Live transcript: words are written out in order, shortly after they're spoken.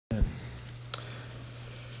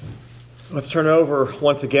Let's turn over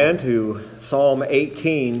once again to Psalm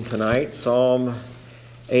 18 tonight, Psalm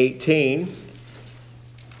 18.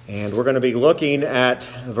 And we're going to be looking at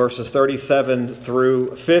verses 37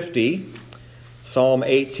 through 50. Psalm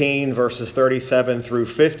 18, verses 37 through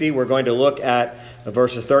 50. We're going to look at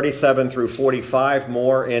verses 37 through 45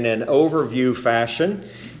 more in an overview fashion,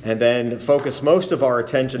 and then focus most of our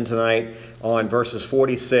attention tonight on verses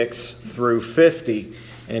 46 through 50.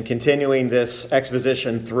 And continuing this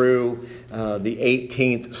exposition through the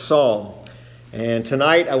 18th Psalm. And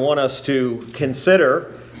tonight I want us to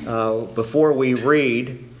consider, before we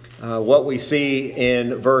read, what we see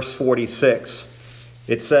in verse 46.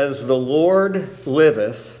 It says, "The Lord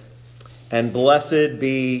liveth, and blessed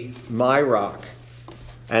be my rock,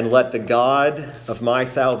 and let the God of my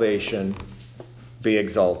salvation be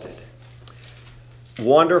exalted."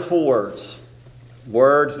 Wonderful words.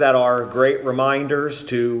 Words that are great reminders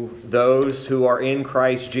to those who are in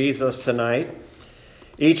Christ Jesus tonight.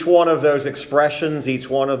 Each one of those expressions, each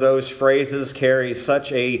one of those phrases carries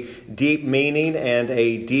such a deep meaning and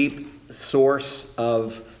a deep source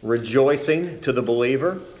of rejoicing to the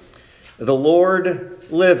believer. The Lord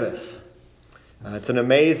liveth. It's an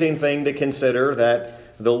amazing thing to consider that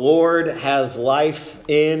the Lord has life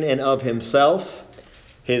in and of himself.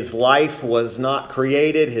 His life was not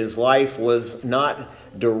created. His life was not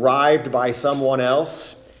derived by someone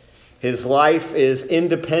else. His life is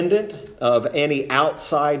independent of any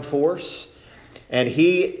outside force. And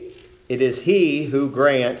it is he who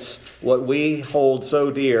grants what we hold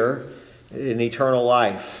so dear in eternal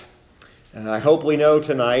life. I hope we know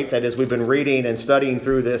tonight that as we've been reading and studying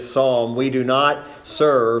through this psalm, we do not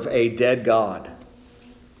serve a dead God.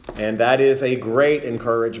 And that is a great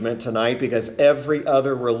encouragement tonight, because every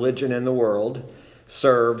other religion in the world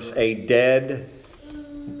serves a dead,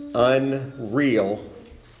 unreal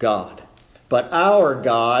God. But our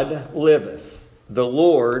God liveth. The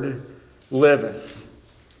Lord liveth.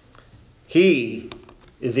 He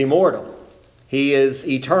is immortal. He is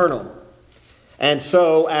eternal. And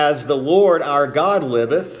so as the Lord our God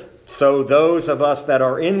liveth, so those of us that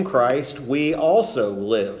are in Christ, we also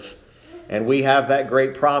live. And we have that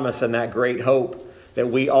great promise and that great hope that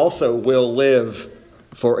we also will live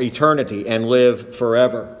for eternity and live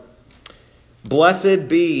forever. Blessed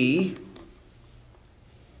be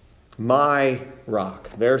my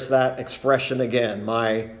rock. There's that expression again,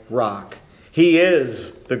 my rock. He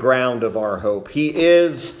is the ground of our hope. He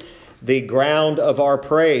is the ground of our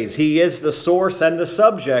praise. He is the source and the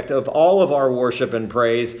subject of all of our worship and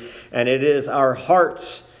praise. And it is our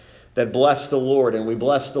hearts that bless the Lord, and we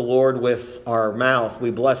bless the Lord with our mouth. We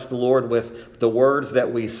bless the Lord with the words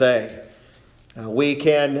that we say. We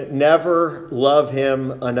can never love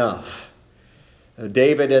him enough.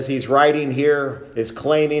 David, as he's writing here, is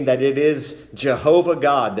claiming that it is Jehovah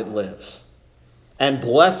God that lives. And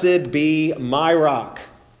blessed be my rock,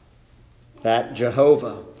 that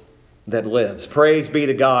Jehovah that lives. Praise be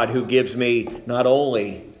to God who gives me not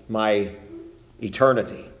only my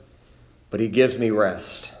eternity, but he gives me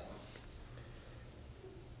rest.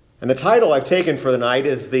 And the title I've taken for the night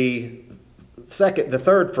is the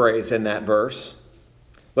third phrase in that verse.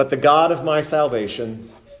 Let the God of my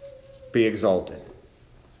salvation be exalted.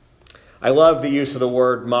 I love the use of the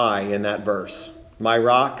word my in that verse. My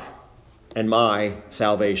rock and my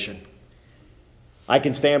salvation. I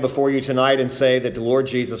can stand before you tonight and say that the Lord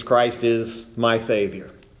Jesus Christ is my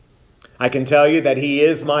Savior. I can tell you that he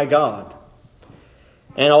is my God.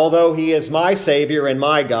 And although he is my Savior and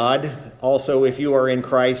my God, also if you are in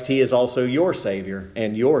Christ, he is also your Savior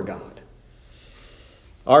and your God.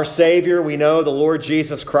 Our Savior, we know the Lord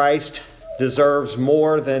Jesus Christ, deserves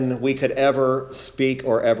more than we could ever speak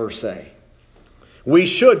or ever say. We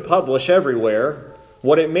should publish everywhere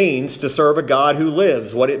what it means to serve a God who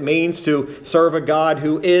lives, what it means to serve a God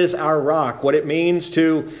who is our rock, what it means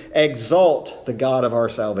to exalt the God of our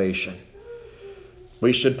salvation.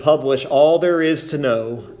 We should publish all there is to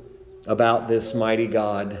know about this mighty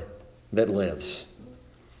God that lives.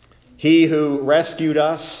 He who rescued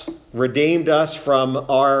us, redeemed us from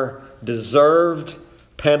our deserved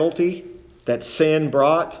penalty that sin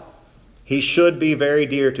brought, he should be very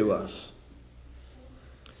dear to us.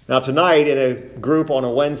 Now tonight, in a group on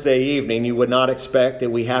a Wednesday evening, you would not expect that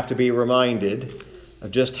we have to be reminded of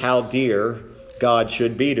just how dear God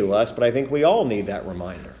should be to us, but I think we all need that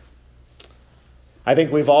reminder. I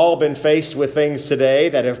think we've all been faced with things today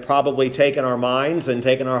that have probably taken our minds and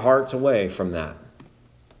taken our hearts away from that,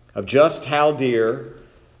 of just how dear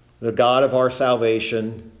the God of our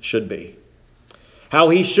salvation should be. How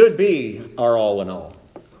he should be our all in all.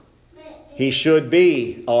 He should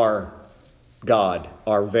be our God,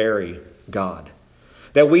 our very God.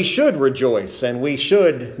 that we should rejoice, and we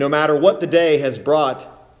should, no matter what the day has brought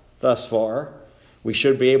thus far, we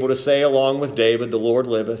should be able to say along with David, "The Lord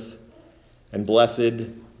liveth, and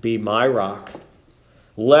blessed be my rock.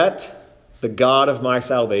 Let the God of my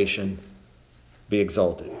salvation be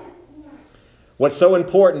exalted." What's so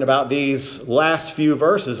important about these last few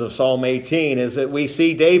verses of Psalm 18 is that we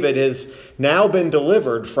see David has now been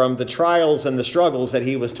delivered from the trials and the struggles that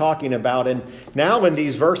he was talking about. And now in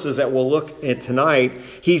these verses that we'll look at tonight,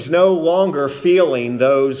 he's no longer feeling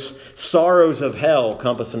those sorrows of hell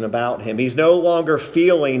compassing about him. He's no longer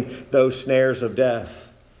feeling those snares of death.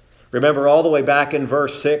 Remember all the way back in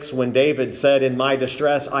verse 6 when David said, "In my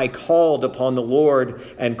distress I called upon the Lord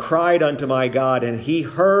and cried unto my God, and he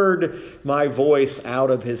heard my voice out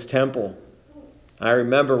of his temple." I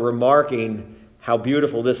remember remarking how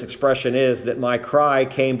beautiful this expression is, that my cry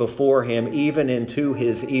came before him even into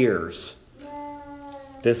his ears.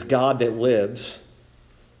 This God that lives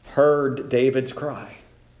heard David's cry.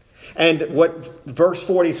 And what verse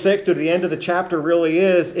 46 to the end of the chapter really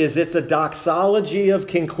is it's a doxology of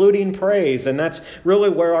concluding praise. And that's really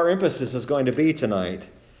where our emphasis is going to be tonight.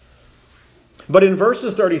 But in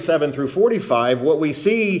verses 37 through 45, what we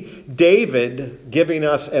see David giving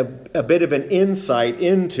us a bit of an insight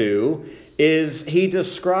into is he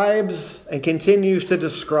describes and continues to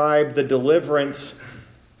describe the deliverance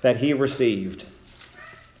that he received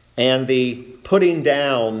and the putting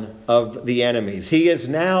down of the enemies. He is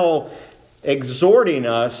now exhorting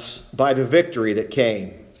us by the victory that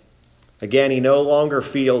came. Again, he no longer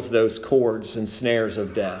feels those cords and snares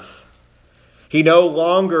of death. He no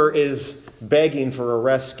longer is begging for a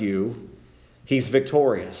rescue. He's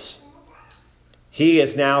victorious. He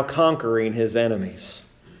is now conquering his enemies.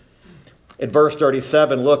 In verse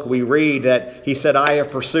 37, look, we read that he said, "I have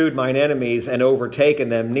pursued mine enemies and overtaken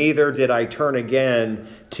them. Neither did I turn again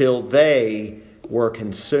till they were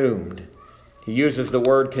consumed." He uses the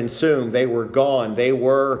word consumed. They were gone. They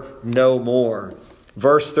were no more.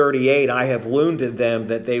 Verse 38, "I have wounded them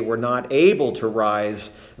that they were not able to rise.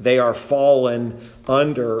 They are fallen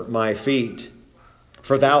under my feet.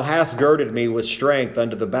 For thou hast girded me with strength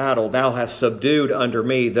unto the battle. Thou hast subdued under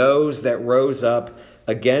me those that rose up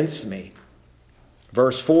against me."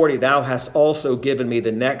 Verse 40, "Thou hast also given me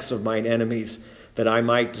the necks of mine enemies, that I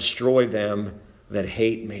might destroy them that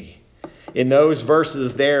hate me." In those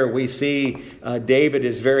verses there, we see David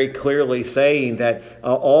is very clearly saying that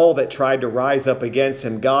all that tried to rise up against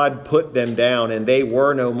him, God put them down, and they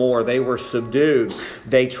were no more. They were subdued.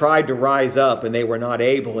 They tried to rise up, and they were not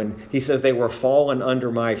able. And he says they were fallen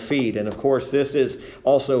under my feet. And of course, this is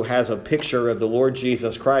also has a picture of the Lord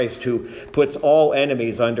Jesus Christ, who puts all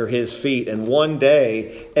enemies under his feet. And one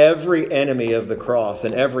day, every enemy of the cross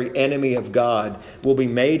and every enemy of God will be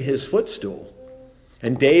made his footstool.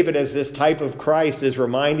 And David, as this type of Christ, is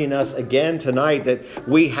reminding us again tonight that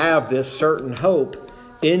we have this certain hope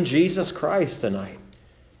in Jesus Christ tonight.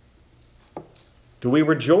 Do we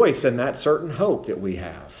rejoice in that certain hope that we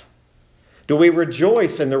have? Do we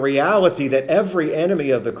rejoice in the reality that every enemy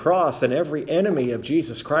of the cross and every enemy of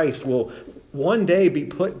Jesus Christ will one day be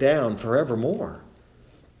put down forevermore?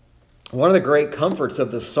 One of the great comforts of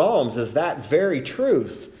the Psalms is that very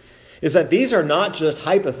truth. Is that these are not just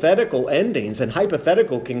hypothetical endings and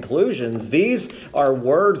hypothetical conclusions. These are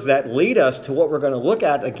words that lead us to what we're going to look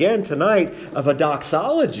at again tonight of a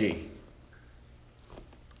doxology.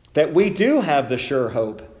 That we do have the sure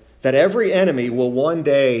hope that every enemy will one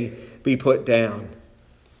day be put down.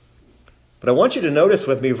 But I want you to notice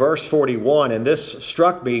with me verse 41, and this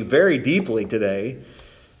struck me very deeply today,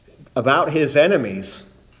 about his enemies.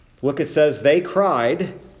 Look, it says, "They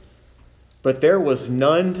cried, but there was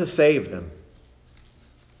none to save them.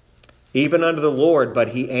 Even unto the Lord, but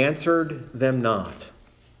he answered them not."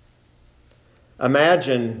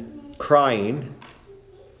 Imagine crying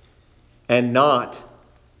and not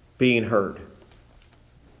being heard.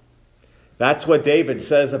 That's what David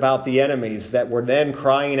says about the enemies that were then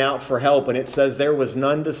crying out for help, and it says there was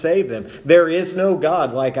none to save them. There is no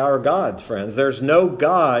God like our gods, friends. There's no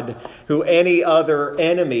God who any other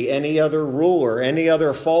enemy, any other ruler, any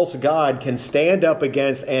other false god can stand up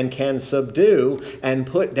against and can subdue and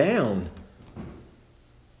put down.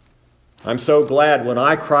 I'm so glad when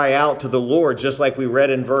I cry out to the Lord, just like we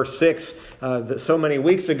read in verse 6 so many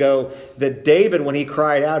weeks ago, that David, when he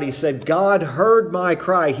cried out, he said, "God heard my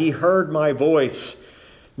cry. He heard my voice.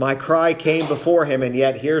 My cry came before him." And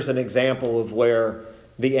yet here's an example of where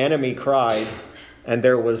the enemy cried and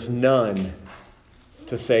there was none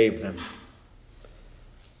to save them.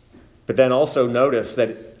 But then also notice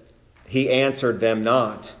that he answered them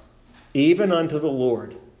not, even unto the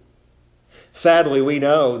Lord. Sadly, we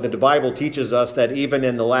know that the Bible teaches us that even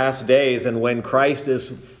in the last days and when Christ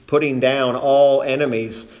is putting down all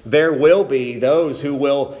enemies, there will be those who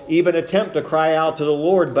will even attempt to cry out to the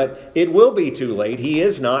Lord, but it will be too late. He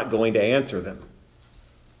is not going to answer them.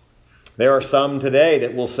 There are some today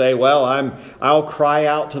that will say, well, I'll cry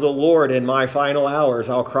out to the Lord in my final hours.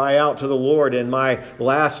 I'll cry out to the Lord in my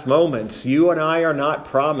last moments. You and I are not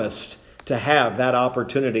promised to have that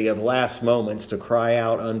opportunity of last moments to cry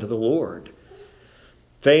out unto the Lord.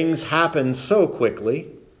 Things happen so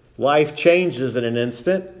quickly. Life changes in an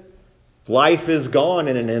instant. Life is gone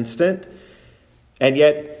in an instant. And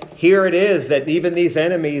yet, here it is that even these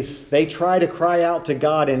enemies, they try to cry out to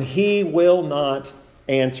God, and He will not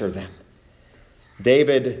answer them.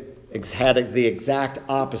 David had the exact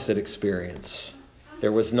opposite experience.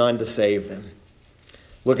 There was none to save them.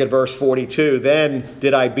 Look at verse 42. Then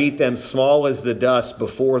did I beat them small as the dust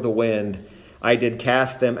before the wind. I did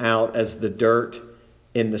cast them out as the dirt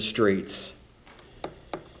in the streets.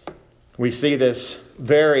 We see this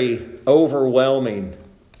very overwhelming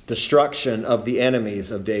destruction of the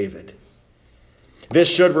enemies of David. This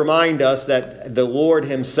should remind us that the Lord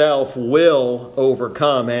Himself will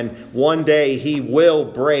overcome, and one day He will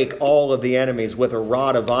break all of the enemies with a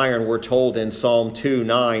rod of iron. We're told in Psalm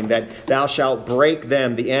 2:9 that thou shalt break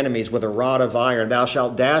them, the enemies, with a rod of iron. Thou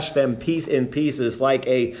shalt dash them in pieces like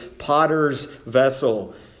a potter's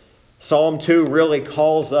vessel. Psalm 2 really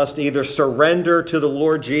calls us to either surrender to the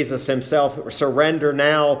Lord Jesus Himself, or surrender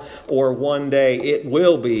now, or one day it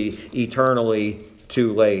will be eternally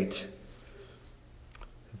too late.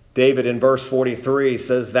 David in verse 43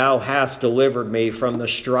 says, Thou hast delivered me from the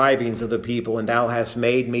strivings of the people, and Thou hast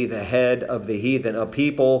made me the head of the heathen. A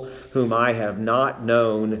people whom I have not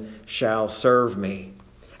known shall serve me.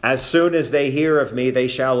 As soon as they hear of me, they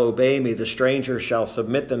shall obey me. The strangers shall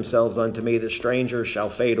submit themselves unto me. The strangers shall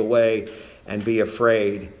fade away and be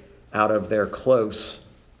afraid out of their close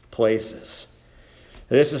places.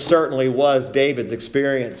 This certainly was David's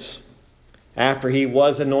experience. After he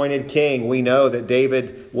was anointed king, we know that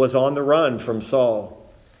David was on the run from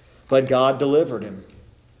Saul, but God delivered him.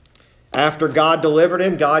 After God delivered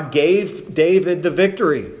him, God gave David the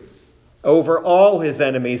victory over all his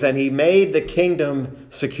enemies, and He made the kingdom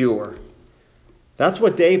secure. That's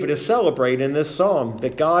what David is celebrating in this psalm,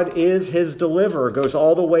 that God is his deliverer. It goes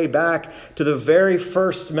all the way back to the very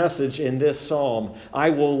first message in this psalm.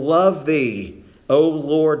 I will love Thee, O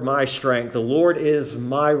Lord, my strength. The Lord is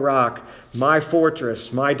my rock, my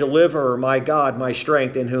fortress, my deliverer, my God, my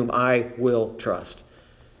strength, in whom I will trust.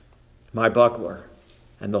 My buckler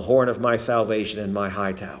and the horn of my salvation and my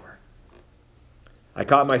high tower. I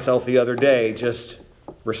caught myself the other day just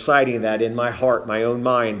reciting that in my heart, my own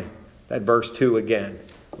mind, that verse 2 again.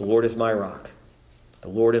 The Lord is my rock. The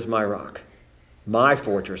Lord is my rock, my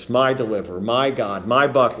fortress, my deliverer, my God, my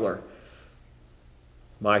buckler,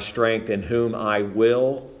 my strength, in whom I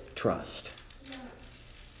will trust.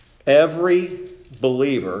 Every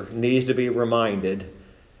believer needs to be reminded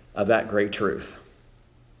of that great truth.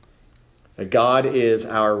 That God is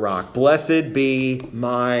our rock. Blessed be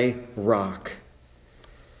my rock.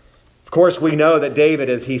 Of course, we know that David,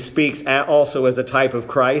 as he speaks also as a type of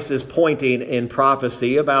Christ, is pointing in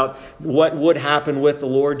prophecy about what would happen with the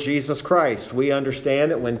Lord Jesus Christ. We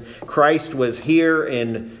understand that when Christ was here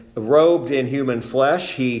robed in human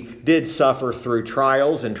flesh, He did suffer through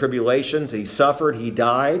trials and tribulations. He suffered, He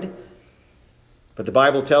died. But the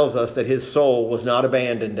Bible tells us that His soul was not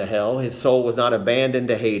abandoned to hell. His soul was not abandoned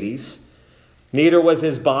to Hades. Neither was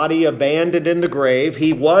His body abandoned in the grave.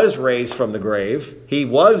 He was raised from the grave. He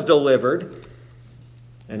was delivered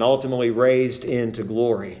and ultimately raised into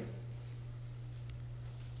glory.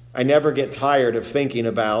 I never get tired of thinking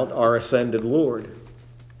about our ascended Lord.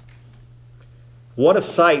 What a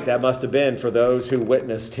sight that must have been for those who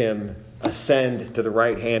witnessed Him ascend to the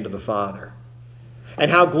right hand of the Father. And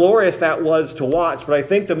how glorious that was to watch. But I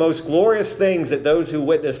think the most glorious things that those who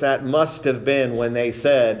witnessed that must have been when they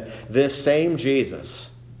said, this same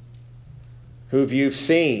Jesus, who you've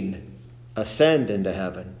seen ascend into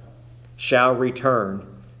heaven, shall return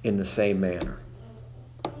in the same manner.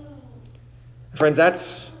 Friends,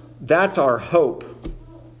 that's our hope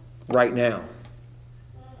right now.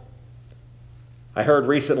 I heard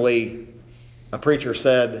recently a preacher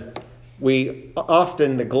said, we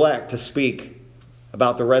often neglect to speak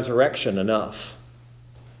about the resurrection enough.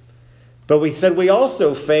 But we said we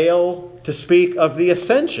also fail to speak of the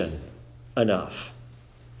ascension enough.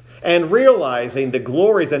 And realizing the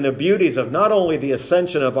glories and the beauties of not only the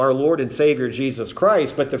ascension of our Lord and Savior Jesus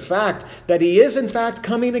Christ, but the fact that He is in fact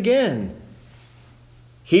coming again.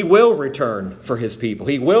 He will return for His people.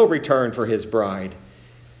 He will return for His bride.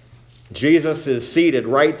 Jesus is seated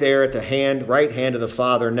right there at the right hand of the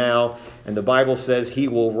Father now, and the Bible says he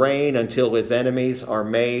will reign until his enemies are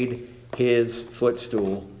made his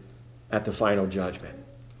footstool at the final judgment.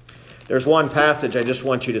 There's one passage I just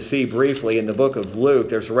want you to see briefly in the book of Luke.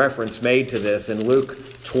 There's reference made to this in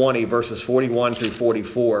Luke 20, verses 41 through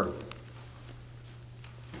 44.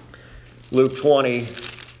 Luke 20,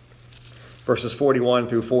 verses 41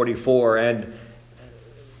 through 44. And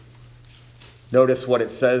notice what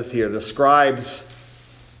it says here. The scribes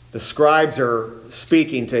are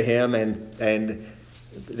speaking to him, and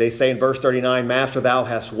they say in verse 39, Master, thou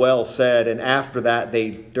hast well said. And after that, they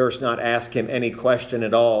durst not ask him any question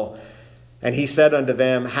at all. And he said unto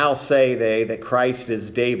them, How say they that Christ is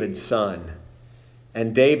David's son?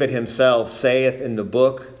 And David himself saith in the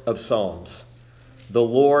book of Psalms, The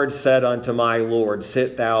Lord said unto my Lord,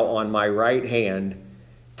 Sit thou on my right hand,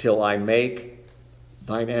 till I make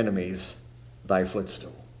thine enemies thy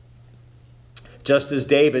footstool. Just as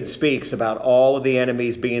David speaks about all of the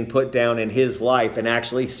enemies being put down in his life and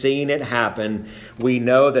actually seeing it happen, we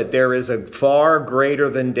know that there is a far greater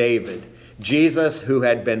than David. Jesus, who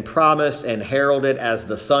had been promised and heralded as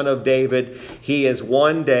the Son of David, he is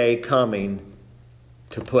one day coming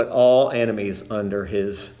to put all enemies under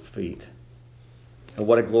his feet. And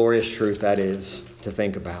what a glorious truth that is to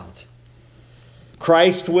think about.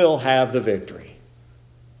 Christ will have the victory.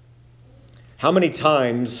 How many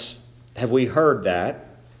times have we heard that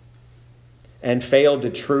and failed to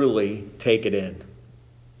truly take it in?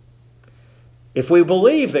 If we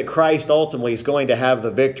believe that Christ ultimately is going to have the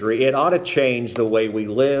victory, it ought to change the way we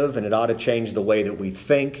live, and it ought to change the way that we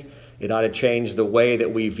think. It ought to change the way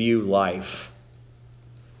that we view life.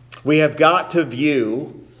 We have got to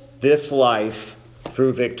view this life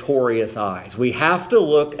through victorious eyes. We have to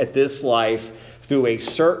look at this life through a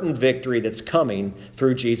certain victory that's coming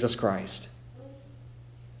through Jesus Christ.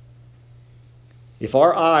 If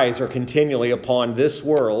our eyes are continually upon this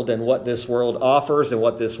world and what this world offers and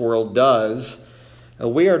what this world does,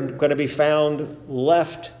 we are going to be found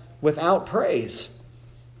left without praise.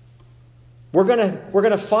 We're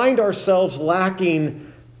going to find ourselves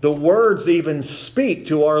lacking the words to even speak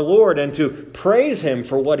to our Lord and to praise him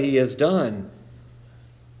for what he has done.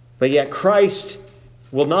 But yet Christ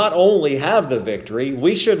will not only have the victory,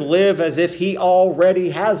 we should live as if he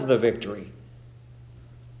already has the victory.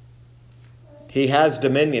 He has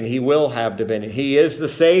dominion. He will have dominion. He is the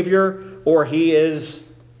Savior, or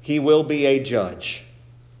he will be a judge.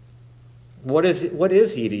 What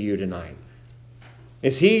is he to you tonight?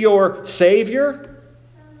 Is he your Savior,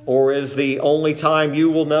 or is the only time you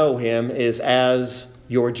will know him is as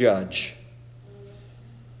your judge?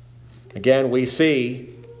 Again, we see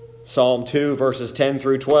Psalm 2, verses 10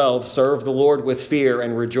 through 12, Serve the Lord with fear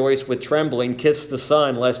and rejoice with trembling. Kiss the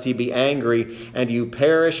Son, lest he be angry and you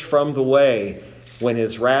perish from the way when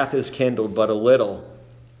his wrath is kindled but a little.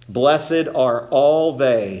 Blessed are all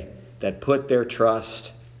they that put their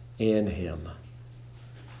trust in him.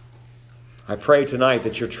 I pray tonight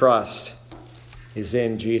that your trust is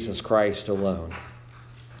in Jesus Christ alone.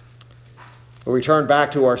 We'll return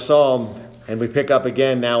back to our psalm, and we pick up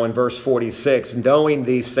again now in verse 46, knowing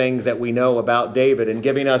these things that we know about David and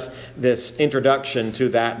giving us this introduction to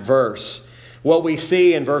that verse. What we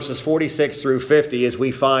see in verses 46 through 50 is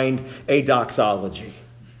we find a doxology,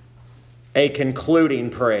 a concluding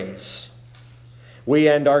praise. We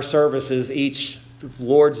end our services each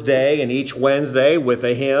Lord's Day and each Wednesday with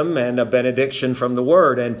a hymn and a benediction from the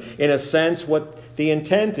Word. And in a sense, what the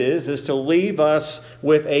intent is to leave us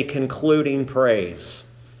with a concluding praise,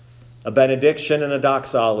 a benediction and a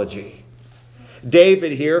doxology.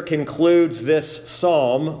 David here concludes this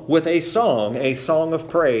psalm with a song of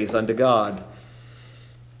praise unto God.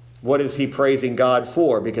 What is he praising God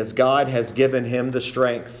for? Because God has given him the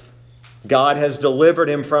strength. God has delivered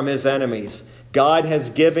him from his enemies. God has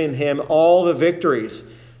given him all the victories.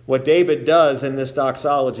 What David does in this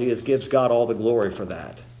doxology is gives God all the glory for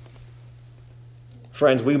that.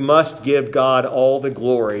 Friends, we must give God all the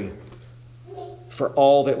glory for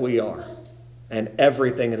all that we are and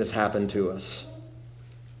everything that has happened to us.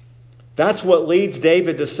 That's what leads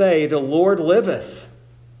David to say, the Lord liveth.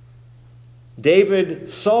 David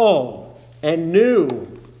saw and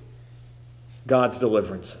knew God's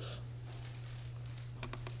deliverances.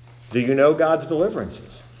 Do you know God's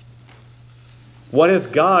deliverances? What has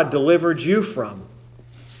God delivered you from?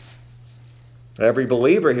 Every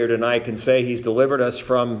believer here tonight can say he's delivered us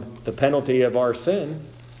from the penalty of our sin.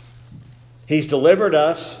 He's delivered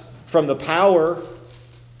us from the power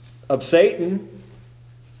of Satan.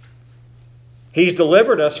 He's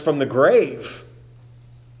delivered us from the grave.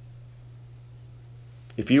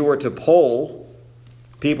 If you were to poll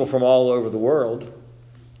people from all over the world,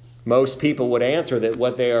 most people would answer that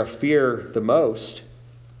what they are fear the most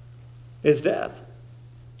is death.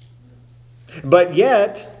 But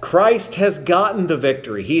yet, Christ has gotten the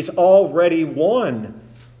victory. He's already won.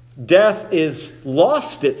 Death is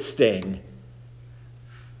lost its sting.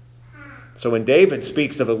 So when David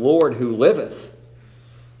speaks of a Lord who liveth,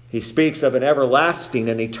 he speaks of an everlasting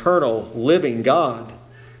and eternal living God.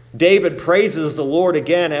 David praises the Lord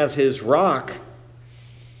again as his rock.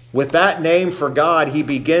 With that name for God, he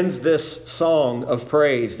begins this song of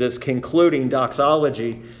praise, this concluding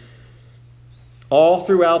doxology. All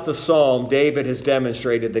throughout the psalm, David has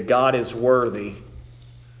demonstrated that God is worthy.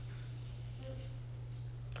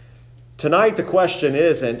 Tonight, the question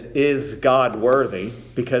isn't, is God worthy?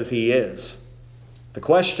 Because he is. The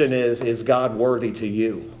question is God worthy to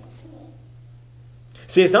you?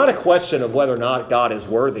 See, it's not a question of whether or not God is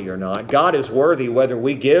worthy or not. God is worthy whether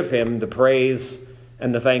we give him the praise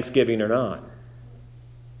and the thanksgiving or not.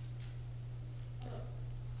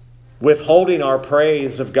 Withholding our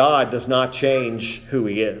praise of God does not change who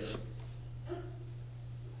he is.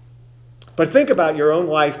 But think about your own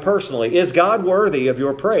life personally. Is God worthy of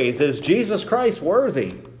your praise? Is Jesus Christ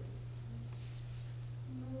worthy?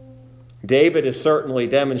 David is certainly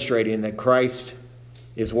demonstrating that Christ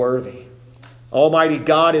is worthy. Almighty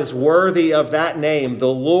God is worthy of that name. The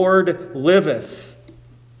Lord liveth.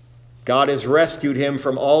 God has rescued him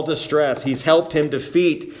from all distress. He's helped him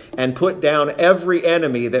defeat and put down every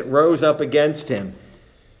enemy that rose up against him.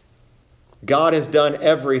 God has done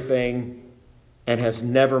everything and has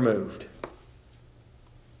never moved.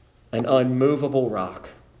 An unmovable rock.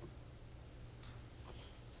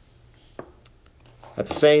 At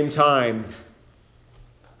the same time,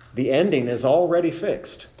 the ending is already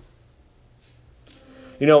fixed.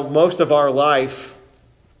 You know, most of our life,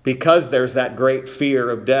 because there's that great fear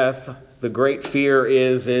of death, the great fear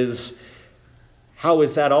is how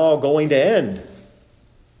is that all going to end?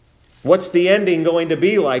 What's the ending going to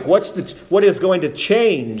be like? What is going to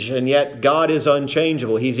change? And yet God is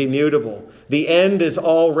unchangeable. He's immutable. The end is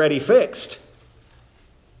already fixed.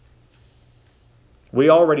 We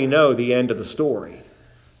already know the end of the story.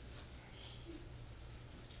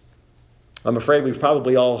 I'm afraid we've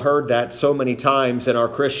probably all heard that so many times in our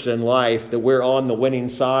Christian life, that we're on the winning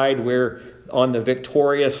side, we're on the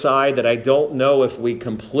victorious side, that I don't know if we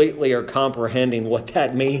completely are comprehending what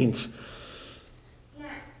that means.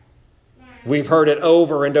 We've heard it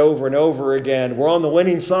over and over and over again. We're on the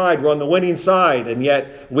winning side, we're on the winning side, and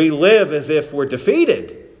yet we live as if we're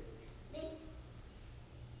defeated.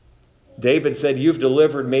 David said, "You've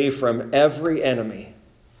delivered me from every enemy."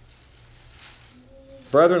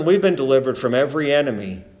 Brethren, we've been delivered from every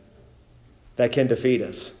enemy that can defeat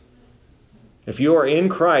us. If you are in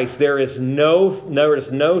Christ, there is no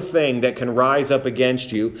thing that can rise up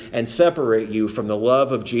against you and separate you from the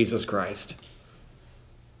love of Jesus Christ.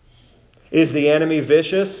 Is the enemy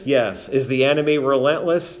vicious? Yes. Is the enemy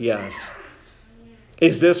relentless? Yes.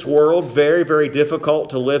 Is this world very, very difficult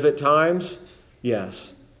to live at times?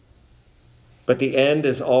 Yes. But the end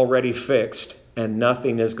is already fixed, and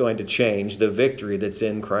nothing is going to change the victory that's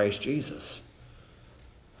in Christ Jesus.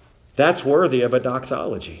 That's worthy of a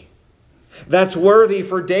doxology. That's worthy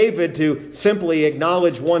for David to simply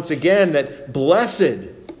acknowledge once again that blessed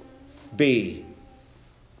be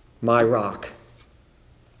my rock.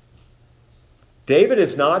 David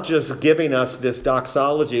is not just giving us this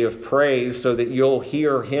doxology of praise so that you'll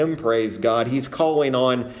hear him praise God. He's calling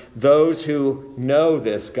on those who know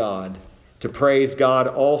this God to praise God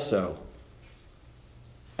also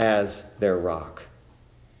as their rock.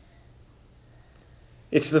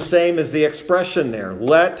 It's the same as the expression there.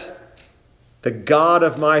 Let the God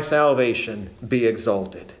of my salvation be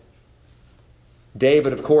exalted.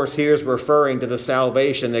 David, of course, here is referring to the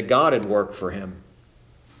salvation that God had worked for him.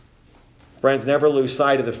 Friends, never lose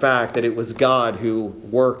sight of the fact that it was God who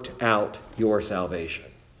worked out your salvation.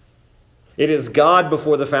 It is God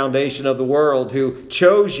before the foundation of the world who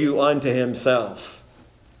chose you unto himself.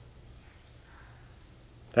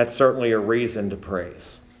 That's certainly a reason to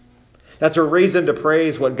praise. That's a reason to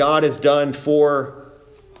praise what God has done for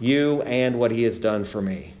you and what he has done for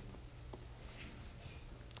me.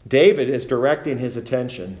 David is directing his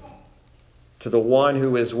attention to the one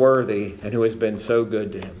who is worthy and who has been so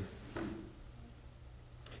good to him.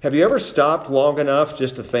 Have you ever stopped long enough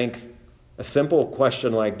just to think a simple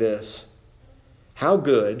question like this? How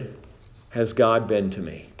good has God been to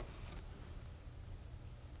me?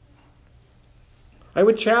 I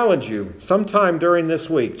would challenge you sometime during this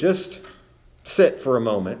week, just sit for a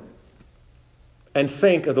moment and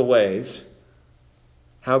think of the ways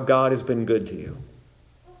how God has been good to you.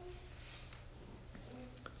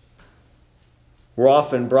 We're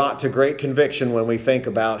often brought to great conviction when we think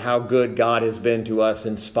about how good God has been to us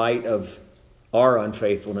in spite of our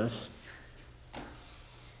unfaithfulness.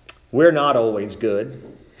 We're not always good.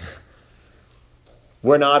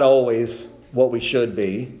 We're not always what we should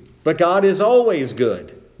be. But God is always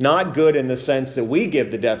good. Not good in the sense that we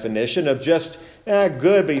give the definition of just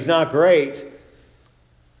good, but he's not great.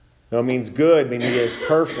 No, it means good, meaning he is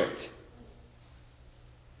perfect.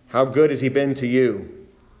 How good has he been to you?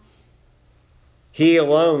 He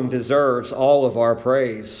alone deserves all of our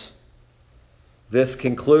praise. This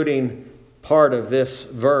concluding part of this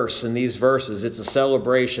verse and these verses, it's a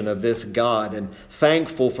celebration of this God and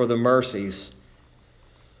thankful for the mercies.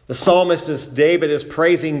 The psalmist David is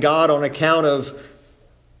praising God on account of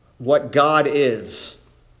what God is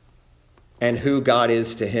and who God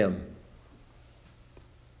is to him.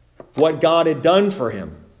 What God had done for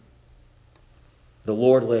him. The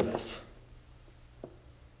Lord liveth.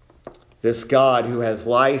 This God who has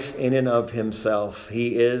life in and of himself,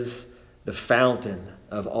 he is the fountain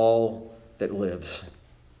of all that lives,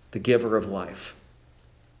 the giver of life,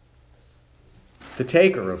 the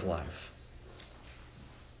taker of life,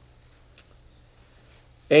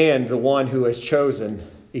 and the one who has chosen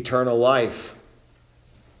eternal life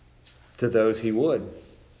to those he would.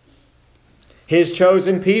 His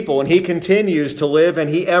chosen people, and he continues to live,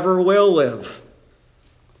 and he ever will live.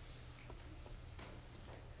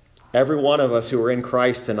 Every one of us who are in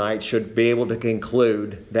Christ tonight should be able to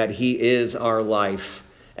conclude that he is our life.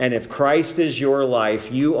 And if Christ is your life,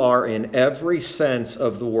 you are in every sense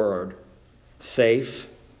of the word safe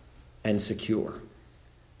and secure.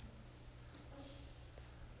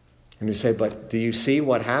 And you say, but do you see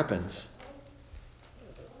what happens?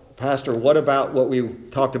 Pastor, what about what we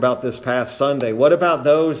talked about this past Sunday? What about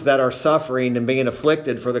those that are suffering and being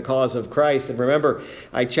afflicted for the cause of Christ? And remember,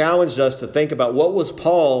 I challenged us to think about what was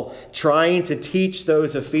Paul trying to teach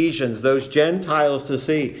those Ephesians, those Gentiles to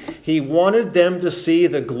see. He wanted them to see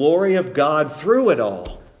the glory of God through it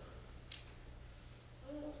all.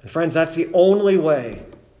 And friends, that's the only way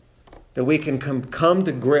that we can come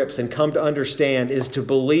to grips and come to understand is to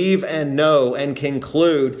believe and know and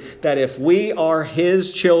conclude that if we are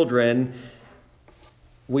his children,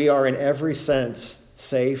 we are in every sense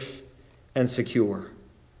safe and secure.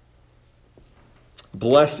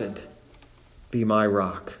 Blessed be my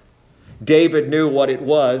rock. David knew what it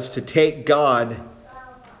was to take God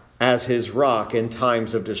as his rock in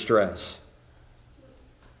times of distress.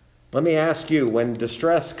 Let me ask you, when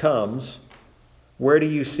distress comes, where do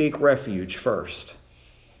you seek refuge first?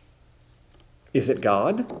 Is it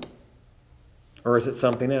God? Or is it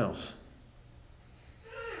something else?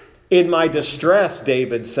 In my distress,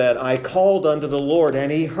 David said, I called unto the Lord,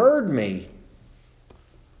 and he heard me.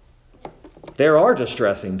 There are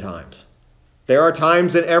distressing times. There are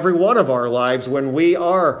times in every one of our lives when we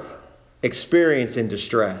are experiencing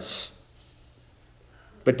distress.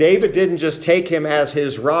 But David didn't just take him as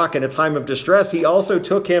his rock in a time of distress. He also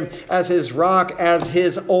took him as his rock, as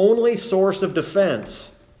his only source of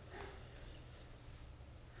defense.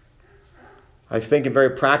 I was thinking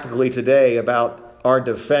very practically today about our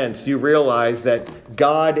defense. You realize that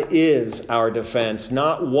God is our defense,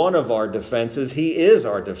 not one of our defenses. He is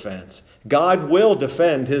our defense. God will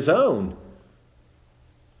defend his own.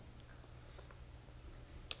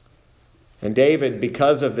 And David,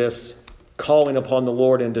 because of this calling upon the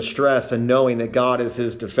Lord in distress and knowing that God is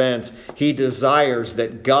his defense, he desires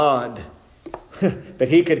that God, that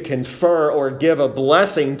he could confer or give a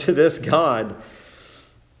blessing to this God.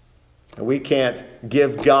 And we can't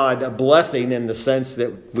give God a blessing in the sense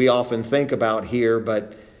that we often think about here,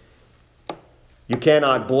 but you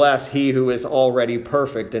cannot bless he who is already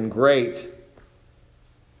perfect and great.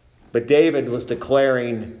 But David was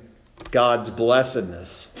declaring God's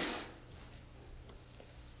blessedness.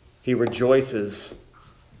 He rejoices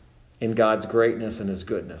in God's greatness and his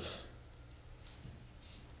goodness.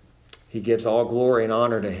 He gives all glory and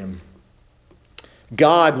honor to him.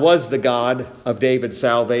 God was the God of David's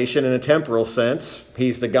salvation in a temporal sense.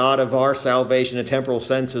 He's the God of our salvation in a temporal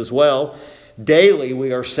sense as well. Daily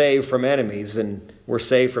we are saved from enemies, and we're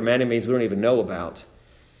saved from enemies we don't even know about.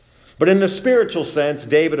 But in the spiritual sense,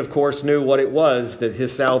 David, of course, knew what it was, that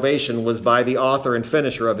his salvation was by the author and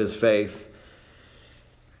finisher of his faith.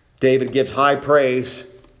 David gives high praise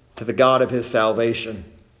to the God of his salvation.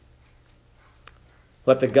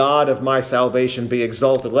 Let the God of my salvation be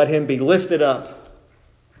exalted. Let him be lifted up.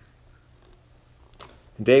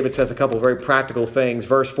 And David says a couple of very practical things.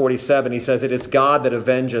 Verse 47, he says, it is God that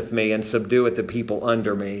avengeth me and subdueth the people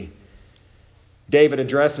under me. David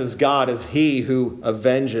addresses God as he who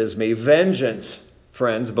avenges me. Vengeance,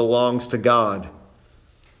 friends, belongs to God.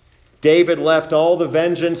 David left all the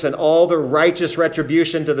vengeance and all the righteous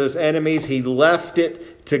retribution to those enemies. He left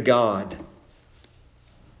it to God.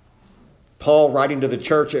 Paul, writing to the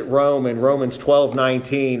church at Rome in Romans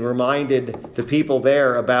 12:19, reminded the people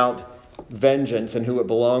there about vengeance and who it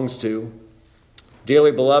belongs to.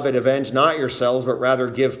 Dearly beloved, avenge not yourselves, but rather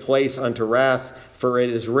give place unto wrath, for it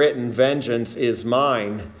is written, vengeance is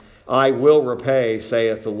mine, I will repay,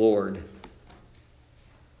 saith the Lord.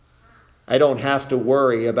 I don't have to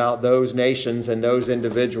worry about those nations and those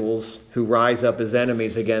individuals who rise up as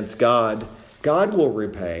enemies against God. God will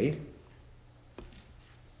repay.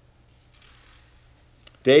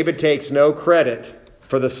 David takes no credit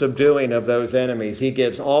for the subduing of those enemies. He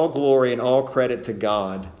gives all glory and all credit to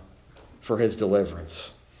God for his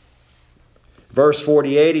deliverance. Verse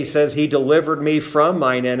 48, he says, He delivered me from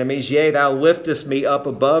mine enemies. Yea, thou liftest me up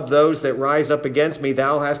above those that rise up against me.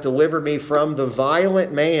 Thou hast delivered me from the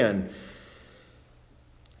violent man.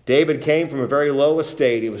 David came from a very low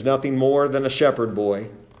estate. He was nothing more than a shepherd boy.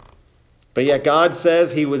 But yet David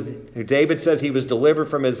says he was delivered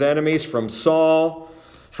from his enemies, from Saul,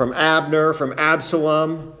 from Abner, from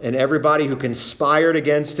Absalom, and everybody who conspired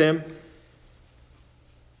against him.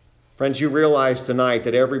 Friends, you realize tonight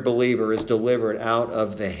that every believer is delivered out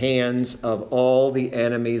of the hands of all the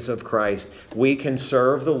enemies of Christ. We can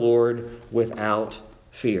serve the Lord without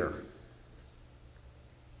fear.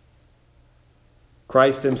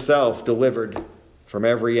 Christ himself delivered from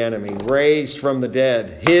every enemy, raised from the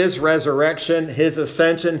dead. His resurrection, his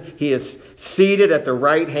ascension, he is seated at the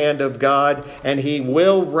right hand of God, and he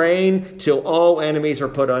will reign till all enemies are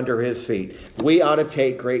put under his feet. We ought to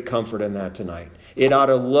take great comfort in that tonight. It ought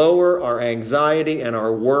to lower our anxiety and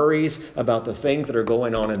our worries about the things that are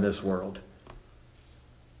going on in this world.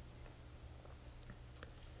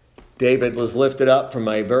 David was lifted up from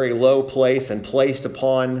a very low place and placed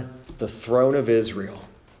upon the throne of Israel.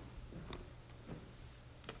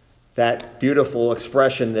 That beautiful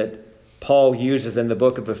expression that Paul uses in the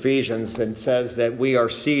book of Ephesians and says that we are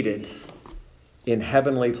seated in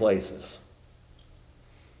heavenly places.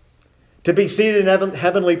 To be seated in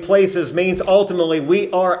heavenly places means ultimately we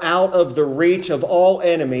are out of the reach of all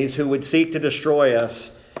enemies who would seek to destroy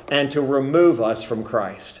us and to remove us from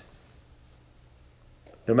Christ.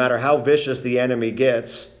 No matter how vicious the enemy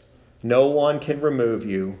gets, no one can remove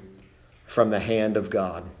you from the hand of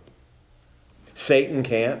God. Satan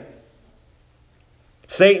can't.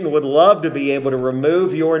 Satan would love to be able to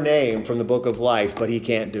remove your name from the book of life, but he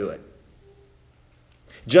can't do it.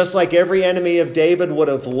 Just like every enemy of David would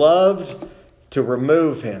have loved to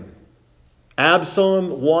remove him.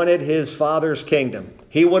 Absalom wanted his father's kingdom.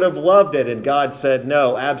 He would have loved it, and God said,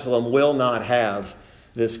 no, Absalom will not have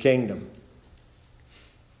this kingdom.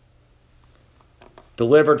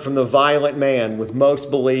 Delivered from the violent man, with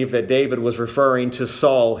most believe that David was referring to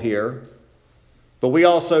Saul here. But we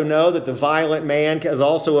also know that the violent man is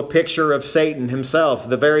also a picture of Satan himself,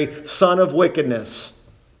 the very son of wickedness,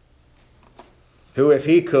 who, if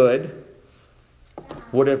he could,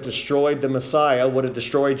 would have destroyed the Messiah, would have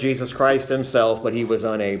destroyed Jesus Christ himself, but he was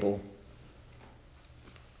unable.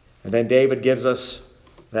 And then David gives us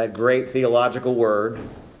that great theological word,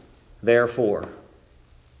 therefore.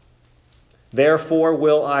 Therefore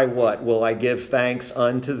will I what? Will I give thanks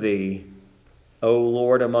unto thee, O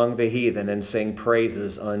Lord, among the heathen, and sing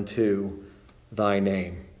praises unto thy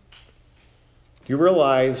name. You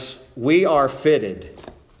realize we are fitted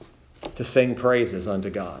to sing praises unto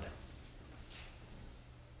God.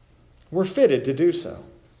 We're fitted to do so.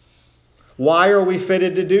 Why are we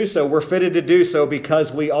fitted to do so? We're fitted to do so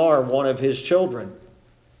because we are one of his children.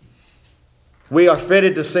 We are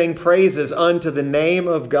fitted to sing praises unto the name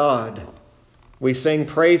of God. We sing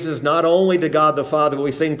praises not only to God the Father, but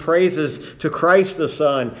we sing praises to Christ the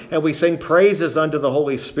Son, and we sing praises unto the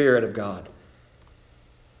Holy Spirit of God.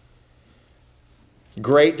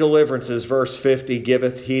 Great deliverances, verse 50,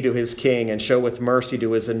 giveth he to his king, and showeth mercy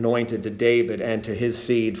to his anointed, to David, and to his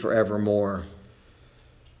seed forevermore.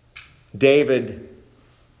 David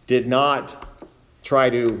did not try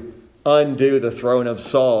to undo the throne of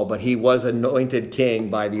Saul, but he was anointed king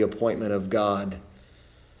by the appointment of God.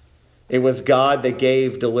 It was God that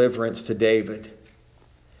gave deliverance to David.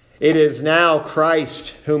 It is now Christ,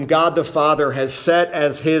 whom God the Father has set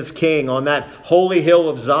as his king on that holy hill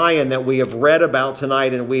of Zion that we have read about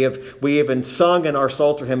tonight and we have even sung in our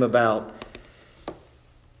Psalter hymn about.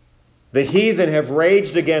 The heathen have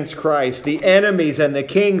raged against Christ, the enemies and the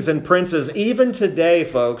kings and princes. Even today,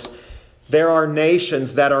 folks, there are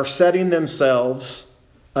nations that are setting themselves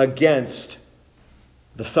against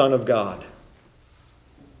the Son of God.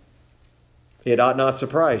 It ought not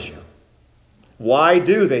surprise you. Why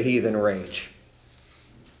do the heathen rage?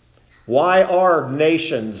 Why are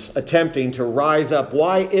nations attempting to rise up?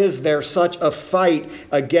 Why is there such a fight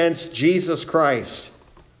against Jesus Christ?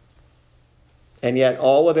 And yet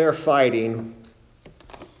all of their fighting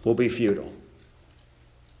will be futile.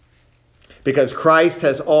 Because Christ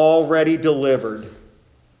has already delivered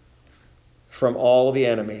from all the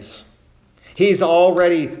enemies. He's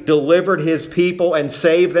already delivered his people and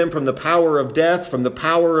saved them from the power of death, from the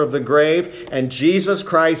power of the grave. And Jesus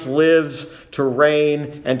Christ lives to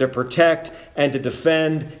reign and to protect and to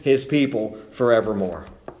defend his people forevermore.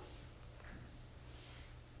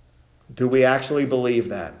 Do we actually believe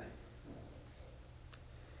that?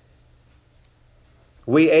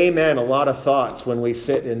 We amen a lot of thoughts when we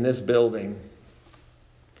sit in this building.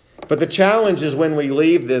 But the challenge is when we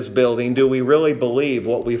leave this building, do we really believe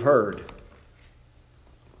what we've heard?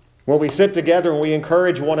 When we sit together and we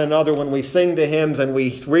encourage one another, when we sing the hymns and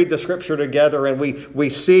we read the scripture together and we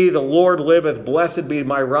see the Lord liveth, blessed be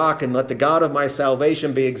my rock, and let the God of my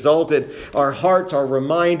salvation be exalted, our hearts are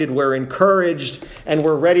reminded, we're encouraged, and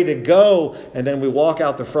we're ready to go. And then we walk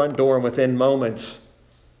out the front door, and within moments,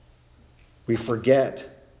 we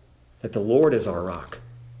forget that the Lord is our rock.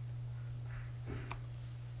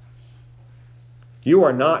 You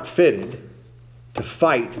are not fitted to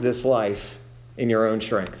fight this life in your own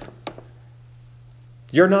strength.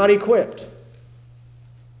 You're not equipped.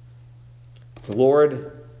 The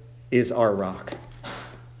Lord is our rock.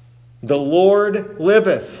 The Lord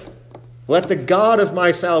liveth. Let the God of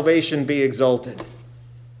my salvation be exalted.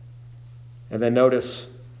 And then notice,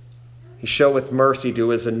 he showeth mercy to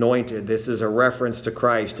his anointed. This is a reference to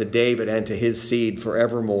Christ, to David, and to his seed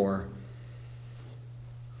forevermore.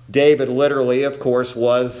 David literally, of course,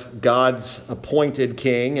 was God's appointed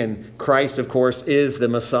king, and Christ, of course, is the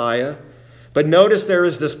Messiah. But notice there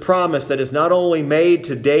is this promise that is not only made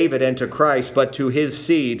to David and to Christ, but to his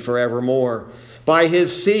seed forevermore. By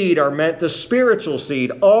his seed are meant the spiritual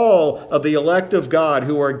seed, all of the elect of God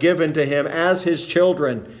who are given to him as his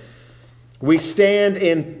children. We stand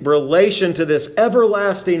in relation to this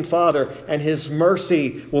everlasting Father, and his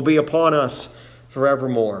mercy will be upon us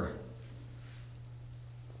forevermore.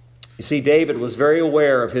 You see, David was very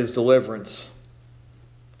aware of his deliverance.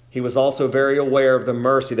 He was also very aware of the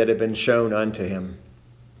mercy that had been shown unto him.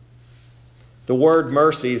 The word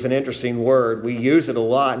mercy is an interesting word. We use it a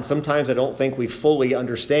lot, and sometimes I don't think we fully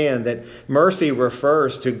understand that mercy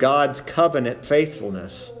refers to God's covenant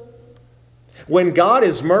faithfulness. When God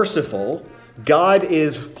is merciful, God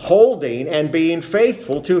is holding and being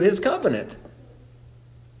faithful to his covenant.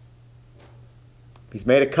 He's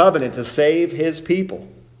made a covenant to save his people.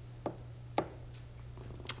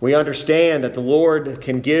 We understand that the Lord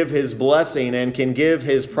can give his blessing and can give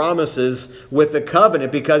his promises with the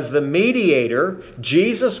covenant because the mediator,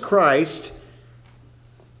 Jesus Christ,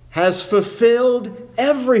 has fulfilled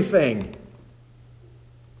everything.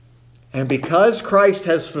 And because Christ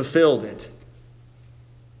has fulfilled it,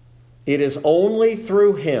 it is only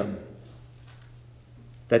through him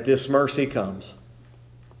that this mercy comes.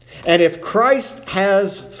 And if Christ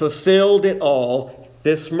has fulfilled it all,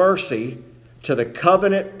 this mercy to the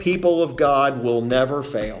covenant people of God will never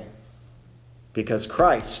fail, because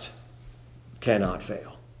Christ cannot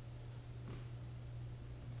fail.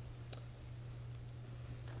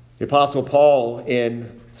 The Apostle Paul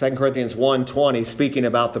in 2 Corinthians 1:20, speaking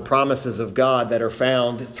about the promises of God that are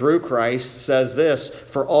found through Christ, says this: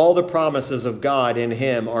 "For all the promises of God in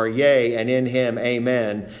him are yea, and in him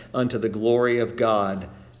amen, unto the glory of God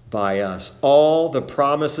by us." All the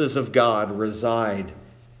promises of God reside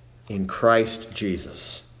in Christ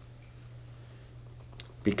Jesus.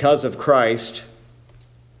 Because of Christ,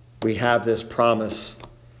 we have this promise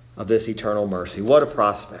of this eternal mercy. What a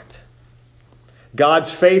prospect.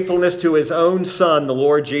 God's faithfulness to his own Son, the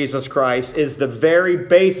Lord Jesus Christ, is the very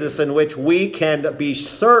basis in which we can be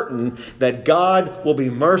certain that God will be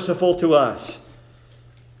merciful to us.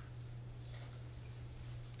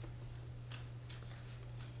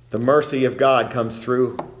 The mercy of God comes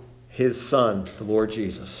through his Son, the Lord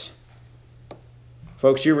Jesus.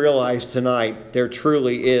 Folks, you realize tonight there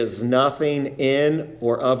truly is nothing in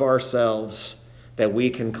or of ourselves that we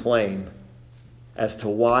can claim as to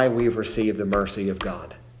why we've received the mercy of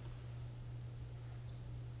God.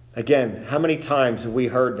 Again, how many times have we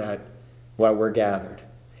heard that while we're gathered?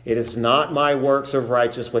 It is not my works of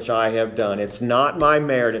righteousness which I have done. It's not my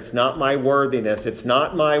merit. It's not my worthiness. It's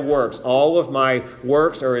not my works. All of my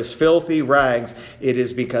works are as filthy rags. It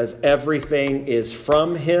is because everything is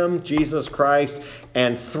from him, Jesus Christ,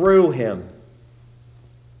 and through him.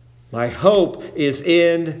 My hope is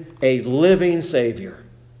in a living Savior.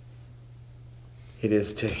 It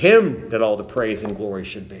is to him that all the praise and glory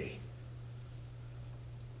should be.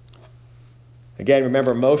 Again,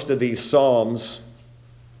 remember, most of these psalms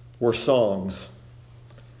were songs.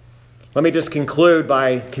 Let me just conclude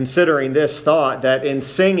by considering this thought that in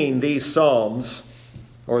singing these psalms,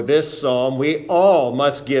 or this psalm, we all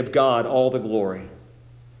must give God all the glory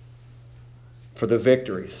for the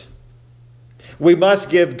victories. We must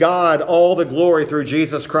give God all the glory through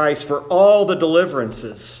Jesus Christ for all the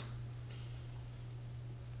deliverances.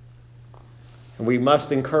 And we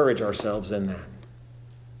must encourage ourselves in that.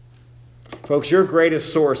 Folks, your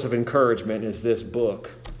greatest source of encouragement is this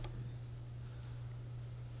book.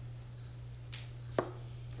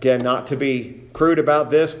 Again, not to be crude about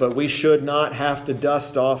this, but we should not have to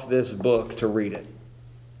dust off this book to read it.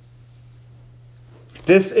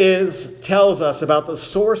 This tells us about the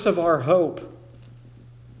source of our hope.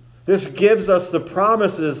 This gives us the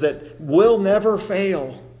promises that will never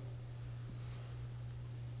fail.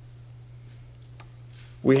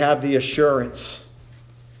 We have the assurance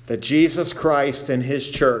that Jesus Christ and His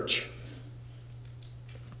church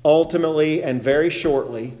ultimately and very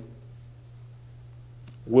shortly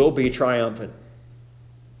will be triumphant.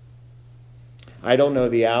 I don't know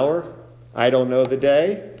the hour. I don't know the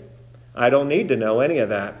day. I don't need to know any of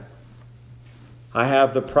that. I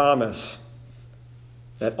have the promise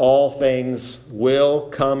that all things will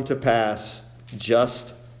come to pass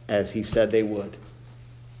just as He said they would.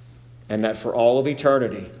 And that for all of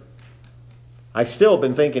eternity, I've still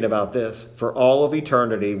been thinking about this, for all of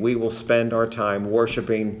eternity we will spend our time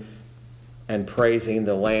worshiping and praising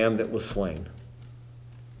the Lamb that was slain.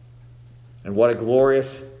 And what a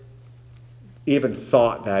glorious even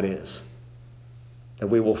thought that is, that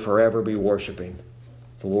we will forever be worshiping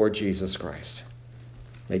the Lord Jesus Christ.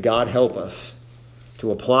 May God help us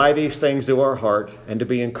to apply these things to our heart and to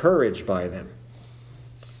be encouraged by them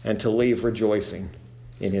and to leave rejoicing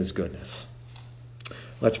in His goodness.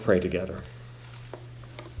 Let's pray together.